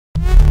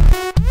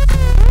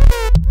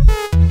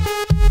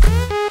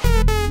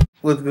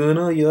What's going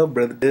on, y'all?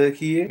 Brother Doug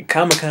here.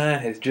 Comic-Con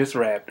has just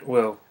wrapped.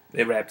 Well,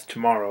 it wraps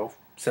tomorrow,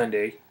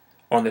 Sunday.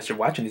 Or unless you're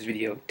watching this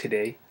video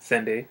today,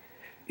 Sunday.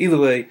 Either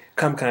way,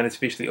 Comic-Con is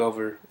officially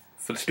over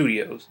for the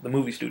studios, the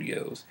movie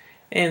studios,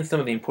 and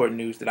some of the important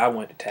news that I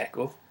wanted to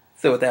tackle.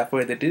 So without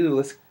further ado,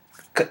 let's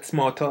cut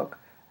small talk,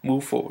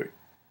 move forward.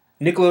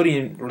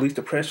 Nickelodeon released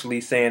a press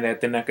release saying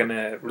that they're not going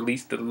to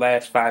release the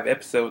last 5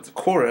 episodes of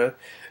Korra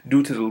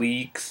due to the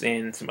leaks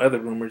and some other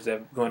rumors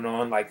that are going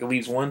on. Like, it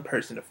leaves one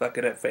person to fuck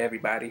it up for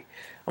everybody.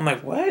 I'm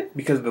like, what?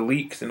 Because of the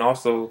leaks and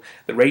also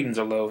the ratings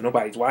are low.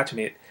 Nobody's watching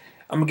it.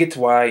 I'm going to get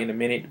to why in a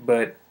minute,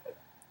 but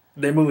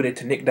they're moving it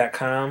to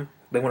Nick.com.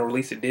 They want to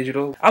release it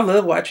digital. I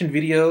love watching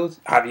videos,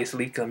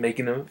 obviously, because I'm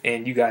making them,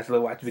 and you guys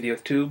love watching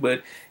videos too.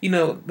 But,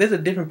 there's a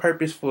different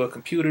purpose for a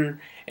computer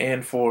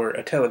and for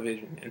a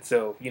television. And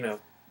so,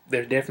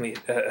 there's definitely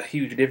a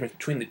huge difference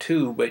between the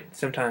two, but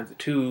sometimes the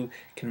two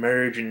can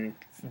merge and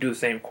do the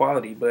same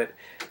quality. But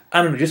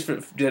I don't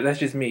know, that's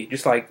just me.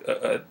 Just like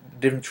a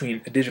difference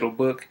between a digital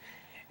book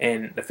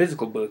and a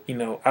physical book.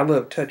 I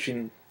love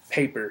touching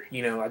paper.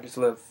 I just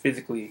love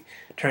physically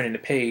turning the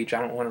page.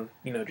 I don't want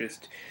to,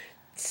 just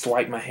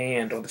swipe my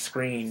hand on the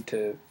screen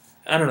to.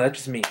 I don't know. That's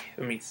just me.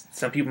 I mean,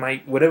 some people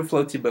might, whatever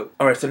floats your boat.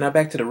 All right, so now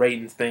back to the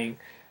ratings thing.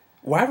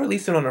 Why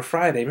release it on a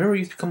Friday? Remember it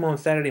used to come on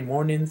Saturday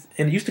mornings?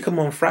 And it used to come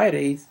on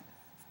Fridays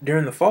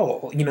during the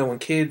fall, when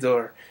kids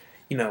are,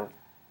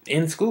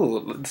 in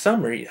school,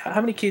 summer.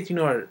 How many kids,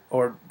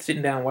 are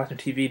sitting down watching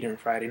TV during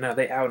Friday? No,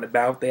 they out and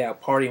about, they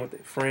out partying with their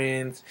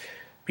friends.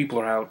 People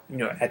are out,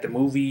 at the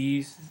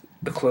movies,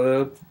 the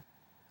club.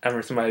 I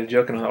remember somebody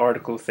joking on the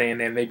article saying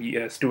that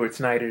maybe Stuart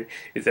Snyder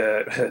is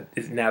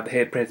is now the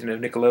head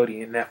president of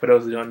Nickelodeon. Now, for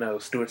those who don't know,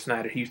 Stuart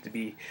Snyder, he used to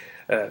be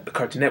the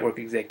Cartoon Network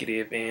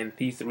executive, and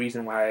he's the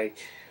reason why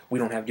we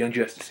don't have Young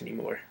Justice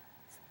anymore.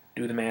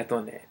 Do the math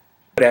on that.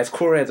 But as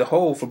Korra as a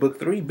whole, for Book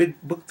 3,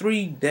 Book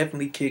 3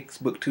 definitely kicks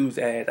Book 2's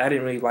ass. I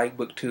didn't really like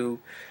Book 2.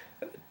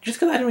 Just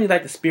because I didn't really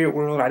like the spirit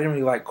world, I didn't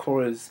really like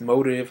Korra's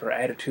motive or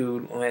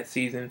attitude on that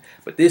season.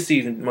 But this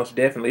season, most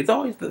definitely, it's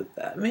always the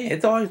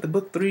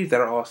Book 3s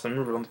that are awesome.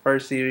 Remember on the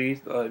first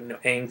series,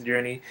 Aang's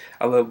Journey,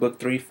 I love Book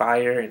 3,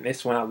 Fire, and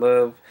this one I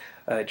love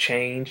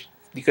Change.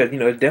 Because,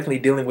 it's definitely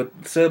dealing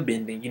with sub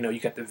bending. You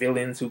got the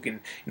villains who can,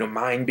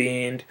 mind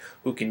bend,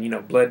 who can,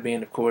 blood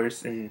bend, of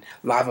course, and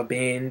lava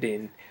bend,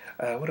 and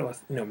what else?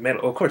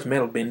 Metal, of course,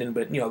 metal bending,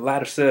 but, a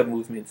lot of sub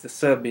movements, the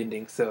sub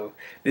bending. So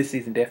this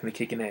season definitely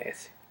kicking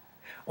ass.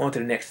 On to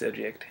the next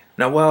subject.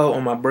 Now, while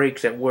on my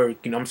breaks at work,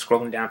 I'm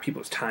scrolling down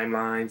people's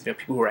timelines,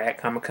 people who are at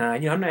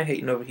Comic-Con. I'm not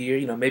hating over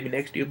here. Maybe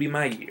next year will be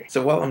my year.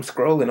 So while I'm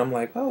scrolling, I'm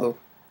like, oh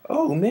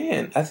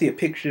man, I see a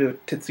picture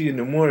of Tetsuya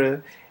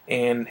Nomura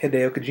and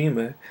Hideo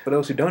Kojima. For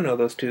those who don't know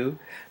those two,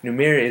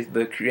 Nomura is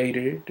the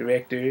creator,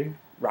 director,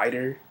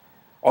 writer,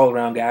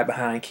 all-around guy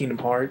behind Kingdom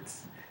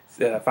Hearts,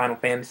 Final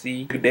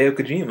Fantasy. Hideo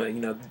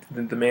Kojima,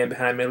 the man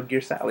behind Metal Gear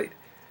Solid.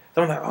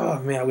 So I'm like, oh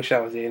man, I wish I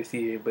was there this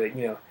year, but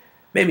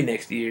maybe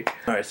next year.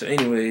 Alright, so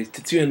anyways,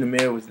 Tetsuya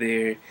Nomura was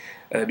there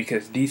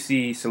because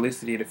DC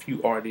solicited a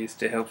few artists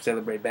to help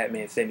celebrate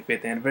Batman's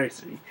 75th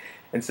anniversary.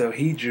 And so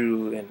he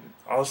drew an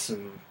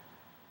awesome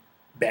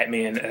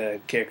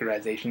Batman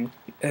characterization.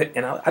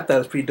 And I thought it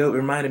was pretty dope. It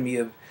reminded me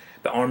of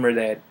the armor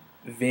that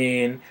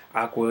Vin,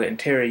 Aqua, and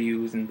Terra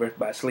use in Birth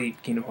by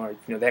Sleep, Kingdom Hearts.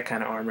 That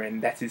kind of armor,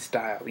 and that's his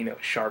style.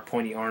 Sharp,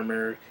 pointy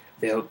armor,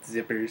 belt,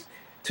 zippers.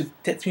 To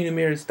Tetsuya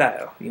Nomura's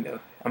style.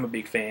 I'm a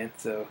big fan,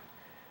 so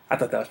I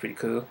thought that was pretty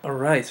cool.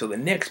 Alright, so the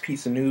next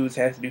piece of news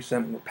has to do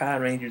something with Power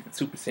Rangers and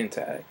Super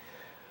Sentai.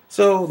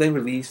 So they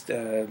released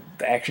the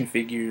action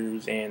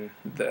figures and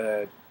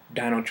the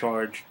Dino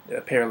Charge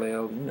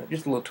parallel,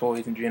 just little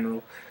toys in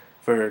general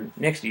for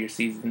next year's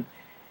season.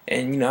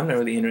 And, I'm not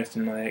really interested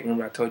in that.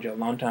 Remember I told you a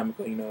long time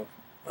ago,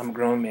 I'm a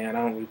grown man.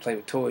 I don't really play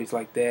with toys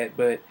like that.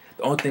 But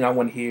the only thing I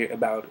want to hear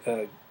about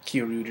Power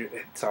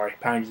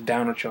Rangers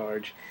Dino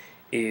Charge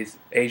is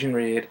Asian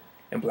Red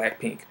and Black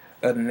Pink.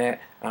 Other than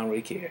that, I don't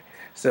really care.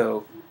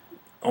 So,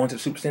 on to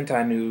Super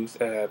Sentai news.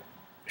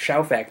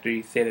 Shout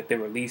Factory said that they're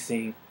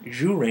releasing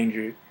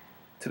Zyuranger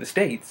to the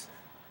States.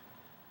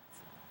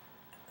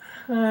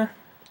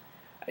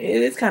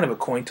 It's kind of a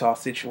coin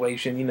toss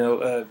situation.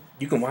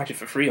 You can watch it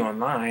for free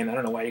online. I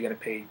don't know why you're going to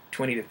pay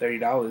 $20 to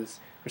 $30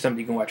 for something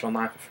you can watch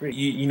online for free.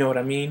 You know what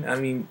I mean? I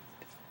mean,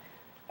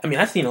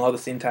 I've seen all the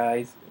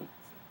Sentais.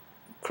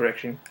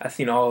 Correction. I've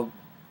seen all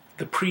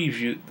the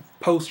post-Zyu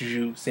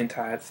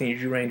Sentai. I've seen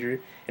Zyuranger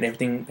and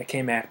everything that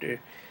came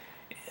after.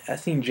 I've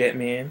seen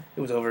Jetman.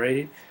 It was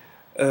overrated.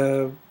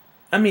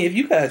 If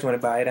you guys want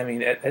to buy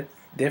it, that's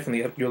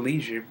definitely up your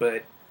leisure.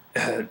 But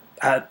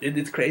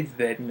it's crazy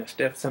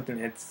that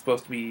something that's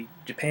supposed to be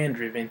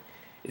Japan-driven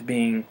is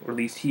being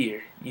released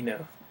here.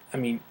 It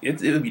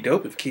would be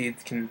dope if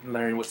kids can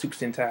learn what Super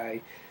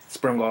Sentai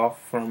sprung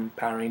off from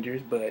Power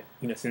Rangers. But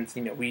since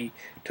we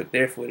took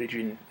their footage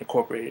and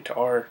incorporated it to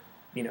our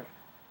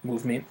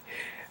movement.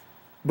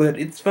 But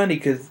it's funny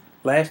because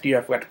last year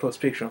I forgot to post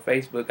a picture on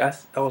Facebook.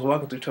 I was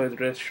walking through Toys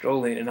R Us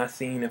strolling, and I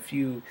seen a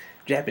few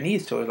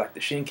Japanese toys like the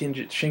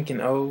Shinken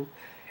O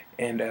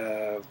and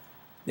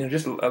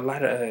just a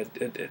lot of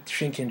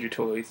Shinkenger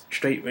toys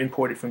straight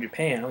imported from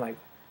Japan. I'm like,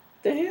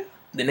 what the hell?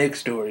 The next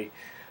story.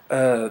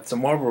 So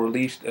Marvel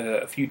released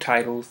a few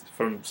titles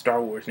from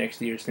Star Wars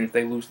next year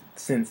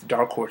since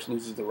Dark Horse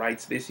loses the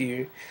rights this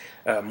year.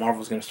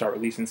 Marvel's going to start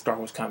releasing Star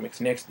Wars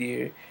comics next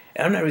year.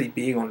 And I'm not really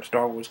big on the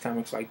Star Wars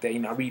comics like that.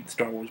 I read the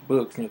Star Wars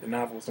books, the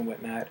novels and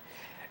whatnot.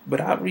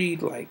 But I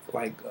read like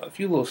a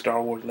few little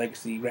Star Wars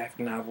legacy graphic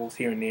novels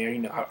here and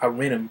there. I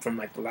rent them from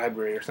like the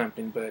library or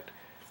something. But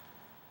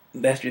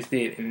that's just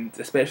it. And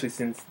especially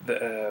since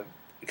the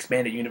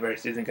expanded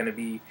universe isn't going to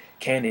be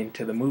canon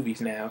to the movies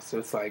now, so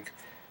it's like,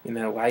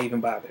 why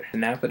even bother?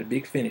 And now for the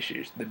big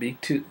finishers, the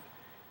big two,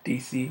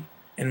 DC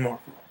and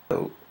Marvel.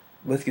 So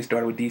let's get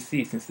started with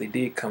DC since they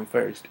did come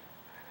first.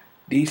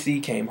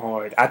 DC came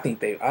hard. I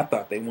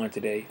thought they won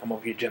today. I'm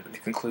over here jumping to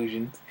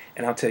conclusions,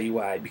 and I'll tell you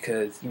why.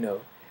 Because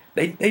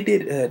they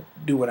did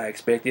do what I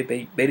expected.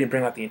 They didn't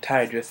bring out the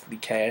entire Justice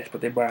League cast,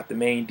 but they brought out the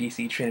main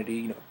DC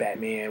Trinity.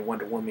 Batman,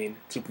 Wonder Woman,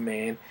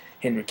 Superman,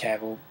 Henry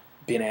Cavill,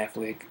 Ben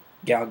Affleck,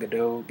 Gal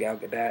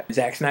Gadot.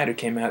 Zack Snyder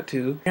came out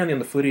too. Apparently on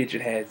the footage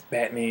it has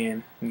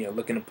Batman,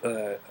 looking up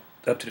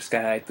to the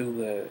sky through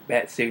the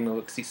bat signal.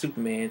 You can see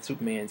Superman.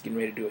 Superman's getting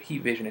ready to do a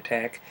heat vision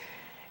attack,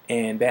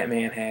 and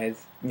Batman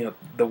has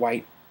the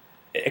white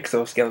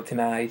exoskeleton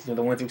eyes,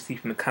 the ones we see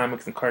from the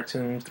comics and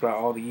cartoons throughout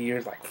all the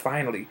years. Like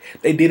finally,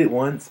 they did it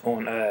once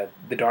on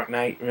The Dark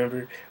Knight.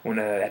 Remember when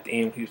at the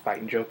end he was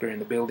fighting Joker in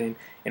the building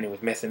and it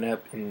was messing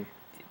up? And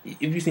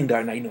if you've seen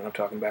Dark Knight, you know what I'm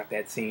talking about.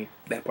 That scene,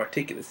 that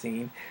particular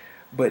scene.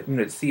 But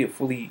to see it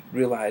fully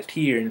realized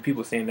here, and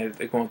people saying that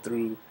they're going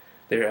through,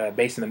 they're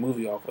basing the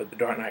movie off of The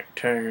Dark Knight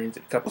Returns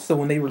and a couple. So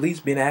when they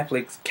released Ben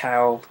Affleck's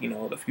cowl,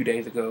 a few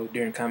days ago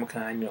during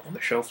Comic-Con, on the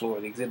show floor,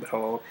 the exhibit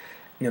hall,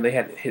 they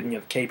had hit the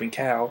cape and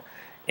cowl,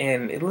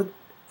 and it looked,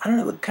 I don't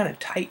know, it looked kind of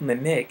tight in the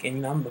neck.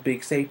 And I'm a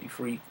big safety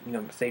freak,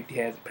 I'm a safety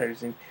hazard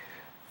person.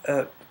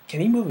 Can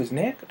he move his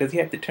neck? Does he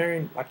have to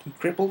turn like he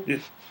crippled?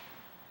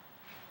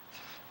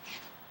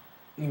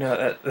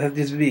 That's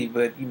just me,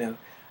 but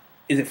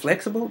is it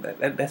flexible?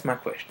 That's my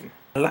question.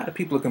 A lot of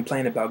people are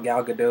complaining about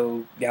Gal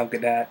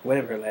Gadot,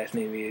 whatever her last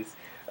name is,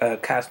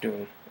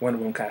 costume, Wonder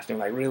Woman costume.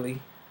 Like,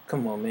 really?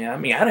 Come on, man. I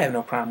mean, I don't have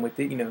no problem with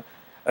it.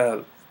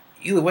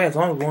 Either way, as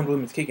long as Wonder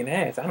Woman's kicking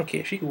ass, I don't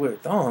care. She could wear a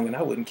thong, and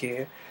I wouldn't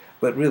care.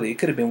 But really, it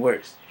could have been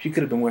worse. She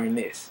could have been wearing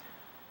this,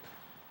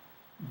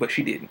 but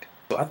she didn't.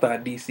 So I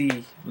thought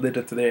DC lived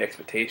up to their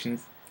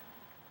expectations.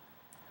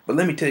 But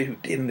let me tell you who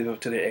didn't live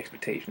up to their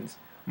expectations: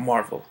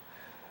 Marvel.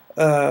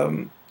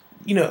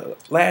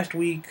 Last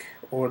week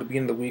or the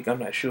beginning of the week, I'm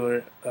not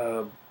sure,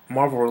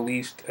 Marvel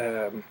released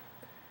an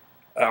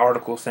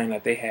article saying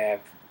that they have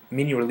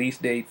many release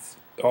dates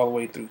all the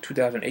way through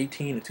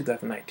 2018 and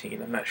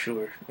 2019. I'm not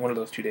sure, one of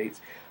those two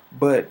dates.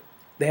 But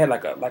they had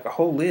like a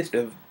whole list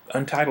of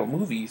untitled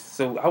movies.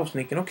 So I was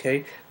thinking,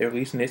 okay, they're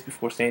releasing this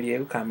before San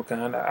Diego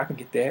Comic-Con. I can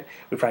get that.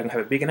 We're probably going to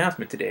have a big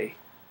announcement today.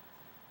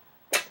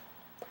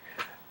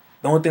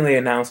 The only thing they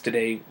announced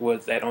today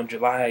was that on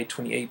July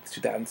 28th,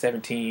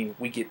 2017,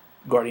 we get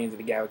Guardians of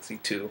the Galaxy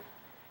 2.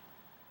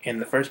 And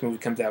the first movie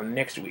comes out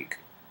next week.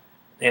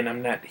 And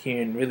I'm not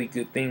hearing really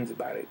good things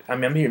about it. I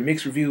mean, I'm hearing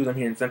mixed reviews. I'm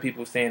hearing some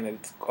people saying that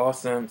it's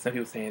awesome. Some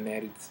people saying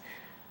that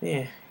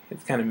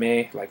it's kind of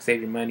meh, like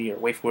save your money or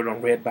wait for it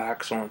on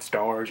Redbox or on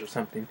Stars or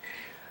something.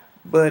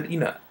 But,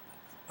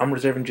 I'm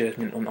reserving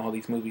judgment on all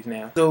these movies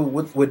now. So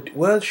what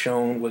was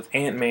shown was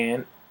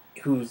Ant-Man,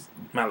 who's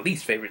my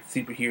least favorite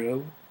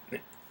superhero.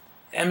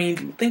 I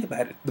mean, think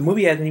about it. The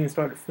movie hasn't even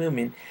started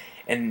filming,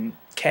 and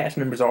cast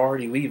members are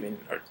already leaving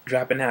or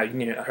dropping out. I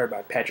heard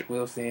about Patrick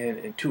Wilson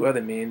and two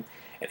other men,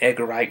 and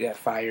Edgar Wright got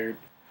fired.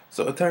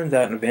 So it turns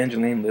out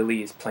Evangeline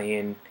Lilly is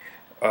playing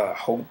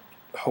Hope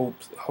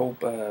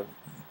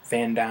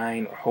Van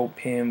Dyne, or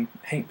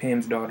Hank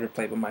Pym's daughter,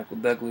 played by Michael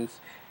Douglas,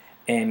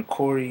 and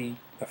Corey,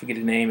 I forget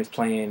his name, is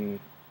playing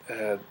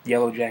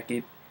Yellow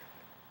Jacket.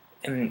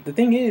 And the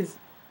thing is,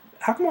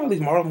 how come all these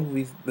Marvel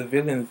movies, the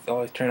villains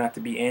always turn out to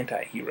be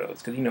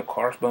anti-heroes? Because,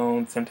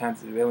 Crossbones,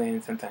 sometimes he's a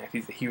villain, sometimes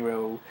he's a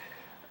hero.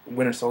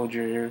 Winter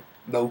Soldier,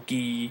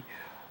 Loki,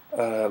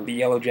 the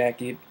Yellow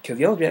Jacket. Because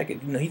Yellow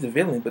Jacket, he's a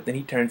villain, but then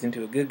he turns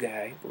into a good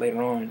guy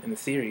later on in the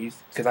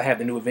series. Because I have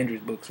the new Avengers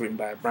books written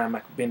by Brian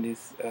Michael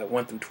Bendis,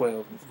 1 through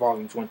 12,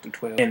 volumes 1 through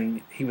 12.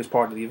 And he was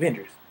part of the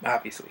Avengers,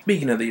 obviously.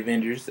 Speaking of the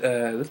Avengers,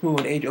 let's move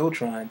on to Age of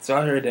Ultron. So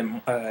I heard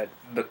that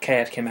the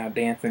cast came out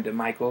dancing to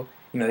Michael.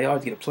 They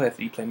always get a plus if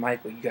you play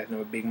Michael. You guys know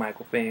I'm a big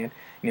Michael fan.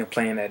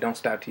 Playing that Don't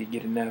Stop Till You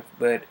Get Enough.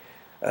 But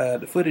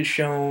the footage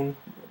shown,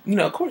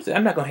 of course,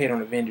 I'm not going to hate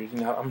on Avengers.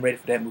 I'm ready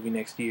for that movie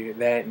next year.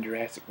 That and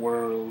Jurassic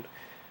World,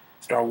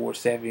 Star Wars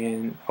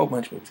 7, a whole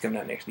bunch of movies coming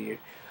out next year.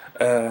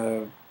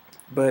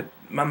 But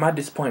my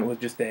disappointment was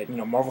just that,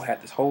 Marvel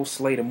had this whole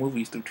slate of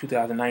movies through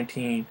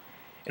 2019,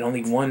 and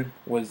only one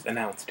was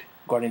announced,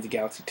 Guardians of the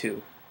Galaxy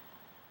 2.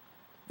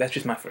 That's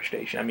just my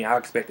frustration. I mean, I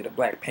expected a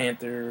Black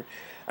Panther.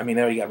 I mean,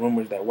 they already got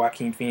rumors that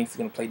Joaquin Phoenix is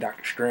going to play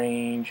Doctor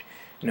Strange.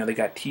 They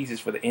got teasers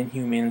for the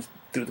Inhumans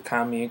through the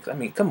comics. I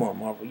mean, come on,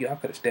 Marvel. Y'all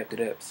could have stepped it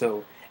up.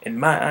 So, in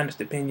my honest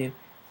opinion,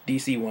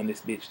 DC won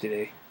this bitch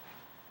today.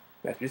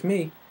 That's just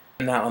me.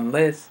 Now,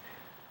 unless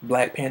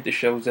Black Panther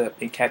shows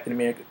up in Captain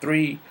America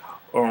 3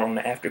 or on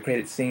the after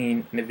credit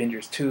scene in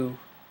Avengers 2,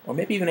 or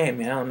maybe even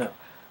Ant-Man, I don't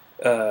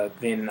know,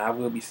 then I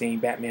will be seeing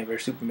Batman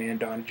vs. Superman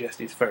Dawn of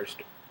Justice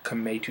first,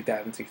 come May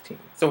 2016.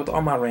 So with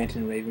all my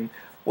ranting and raving,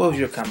 what was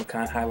your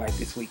Comic-Con highlight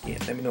this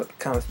weekend? Let me know in the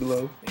comments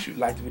below. Make sure you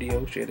like the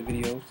video, share the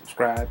video,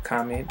 subscribe,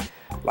 comment,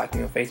 like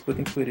me on Facebook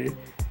and Twitter.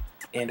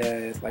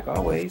 And like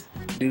always,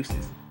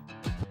 deuces.